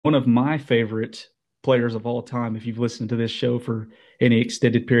one of my favorite players of all time. If you've listened to this show for any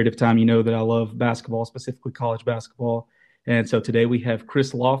extended period of time, you know that I love basketball, specifically college basketball. And so today we have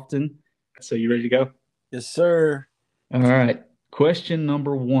Chris Lofton. So you ready to go? Yes, sir. All right. Question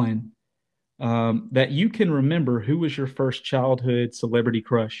number one. That you can remember, who was your first childhood celebrity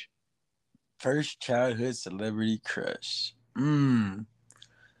crush? First childhood celebrity crush.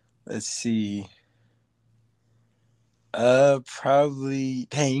 Let's see. Probably.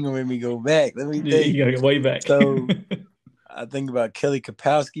 Dang, you gonna make me go back. Let me You think. gotta go way back. So I think about Kelly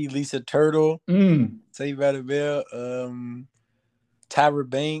Kapowski, Lisa Turtle, mm, Saved by the Bell, Tyra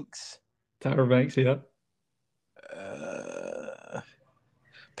Banks, Tyra Banks, yeah. uh,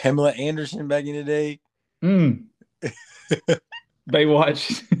 Pamela Anderson back in the day. Mm,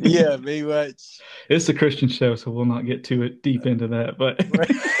 Baywatch. Yeah, Baywatch. It's a Christian show, so we'll not get too deep into that. But